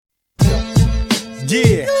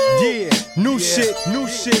Yeah, new shit,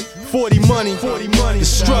 40 money, the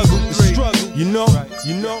struggle, you know,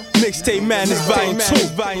 Mixtape Madness Volume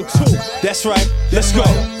 2, that's right, let's go.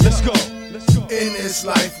 In this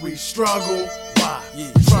life we struggle, why?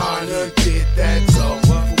 Trying to get that dough,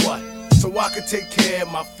 for what? So I can take care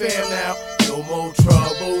of my fam now, no more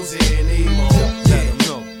troubles anymore.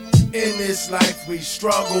 In this life we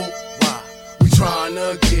struggle, why? We trying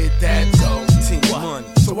to get that dough,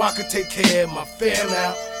 so I can take care of my fam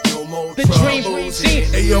now. No more troubles.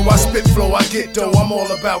 Hey yo, I spit flow, I get dough, I'm all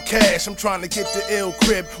about cash. I'm trying to get the ill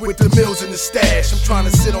crib with the mills in the stash. I'm trying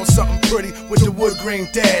to sit on something pretty with the wood grain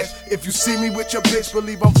dash. If you see me with your bitch,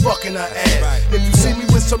 believe I'm fucking her ass. If you see me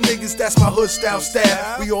with some niggas, that's my hood style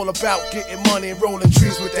style. We all about getting money and rolling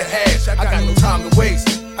trees with the hash. I got no time to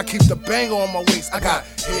waste, I keep the banger on my waist. I got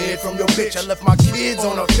head from your bitch, I left my kids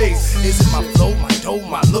on her face. Is it my flow, my dough,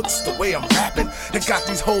 my looks, the way I'm rapping that got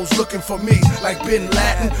these hoes looking for me like Bin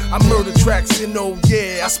Laden? I murder tracks and oh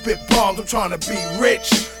yeah, I spit bombs, I'm trying to be rich.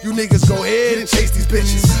 You niggas go ahead and chase these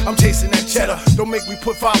bitches, I'm chasing that cheddar. Don't make me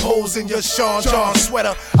put 5 holes in your Sean John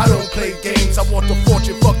sweater. I don't play games, I want the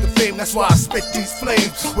fortune, fuck the fame. That's why I spit these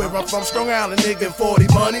flames. Where I'm from, Strong Island, nigga, 40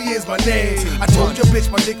 money is my name. I told your bitch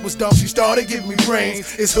my dick was dumb, she started giving me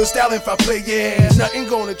brains. It's hood style if I play, yeah, nothing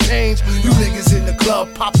gonna change. You niggas in the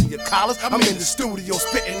club popping your collars, I'm in the studio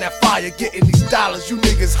spitting that fire, getting these dollars. You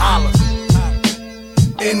niggas holler.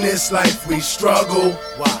 In this life we struggle,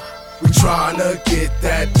 why? We tryna get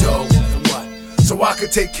that dough, so I can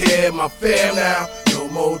take care of my fam now. No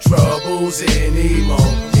more troubles anymore.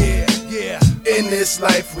 Yeah. In this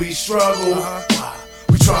life we struggle, why?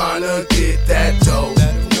 We tryna get that dough,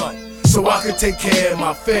 so I can take care of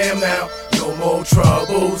my fam now. No more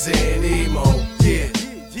troubles anymore. Yeah.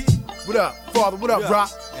 What up, Father? What up,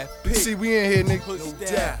 Rock? See, we in here,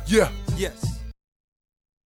 nigga. Yeah. Yes.